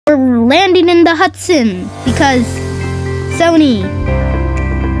We're landing in the Hudson because Sony.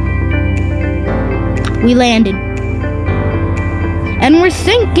 We landed. And we're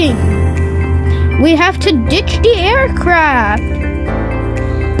sinking. We have to ditch the aircraft.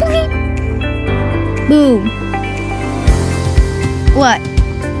 Boom. What?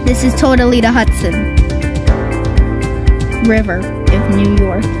 This is totally the Hudson River of New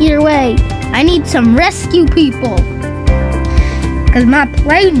York. Either way, I need some rescue people. Because my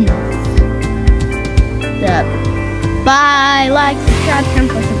plane is up. Bye, like, subscribe, turn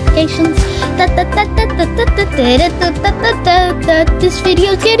post notifications. This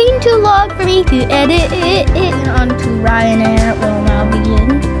video's getting too long for me to edit it. On to Ryanair will now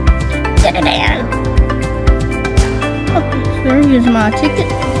begin. Okay, so here's my ticket.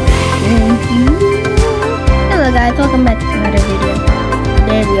 Hello guys, welcome back to another video.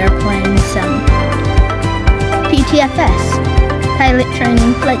 Today we are playing some PTFS, Pilot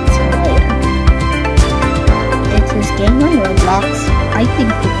Training Flight Simulator. It's this game on Roblox. I think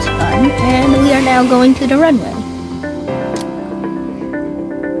it's fun, and we are now going to the runway.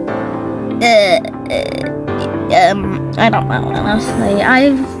 I don't know, honestly.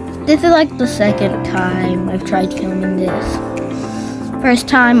 This is like the second time I've tried filming this. First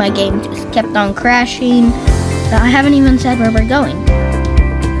time, my game just kept on crashing. I haven't even said where we're going.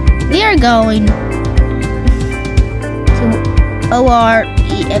 We are going to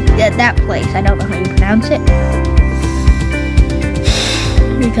O-R-E, that place. I don't know how you pronounce it.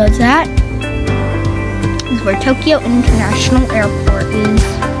 Because that is where Tokyo International Airport is.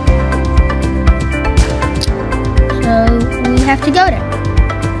 So we have to go there.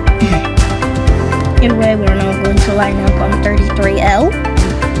 Either way, we're now going to line up on 33L.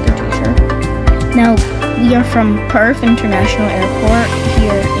 Pretty sure. Now we are from Perth International Airport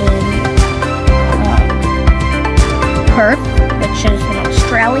here in Perth, which is in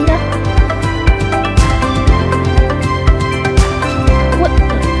Australia.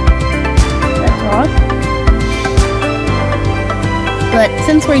 But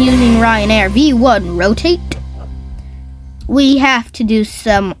since we're using Ryanair V1 Rotate, we have to do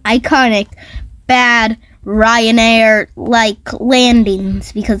some iconic bad Ryanair-like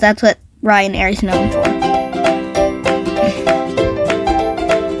landings because that's what Ryanair is known for.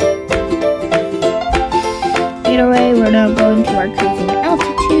 Either way, we're now going to our cruising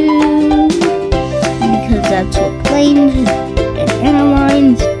altitude because that's what planes and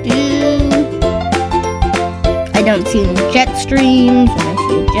airlines do. I don't see any jet streams. When I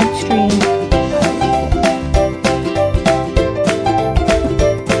see a jet stream,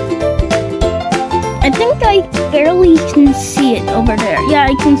 I think I barely can see it over there. Yeah,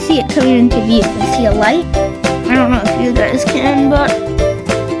 I can see it coming into view. I see a light. I don't know if you guys can, but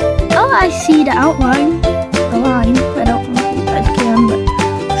oh, I see the outline, the line. I don't know if you guys can, but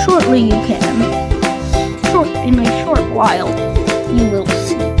shortly you can. In a short while, you will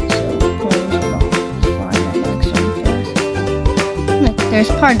see. There's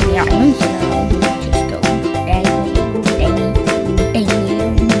part of the island, so now